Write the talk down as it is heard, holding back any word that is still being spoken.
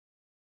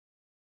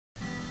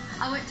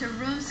I went to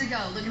Rooms To Go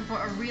looking for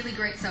a really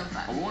great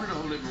sofa. I wanted a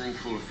whole living room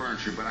full of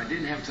furniture, but I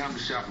didn't have time to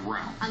shop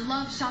around. I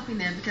love shopping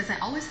there because I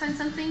always find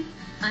something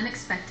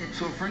unexpected.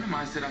 So a friend of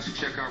mine said I should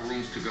check out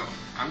Rooms To Go.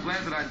 I'm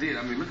glad that I did.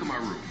 I mean, look at my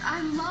room.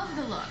 I love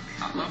the look.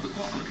 I love the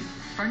quality.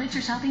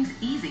 Furniture shopping's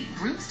easy.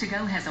 Rooms To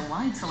Go has a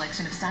wide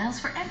selection of styles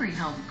for every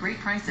home, great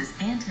prices,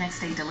 and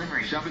next-day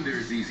delivery. Shopping there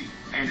is easy,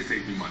 and it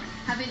saves me money.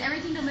 Having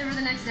everything delivered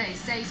the next day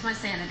saves my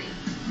sanity.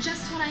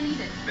 Just what I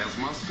needed. That's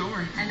my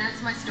story. And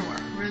that's my store,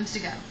 Rooms To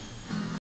Go.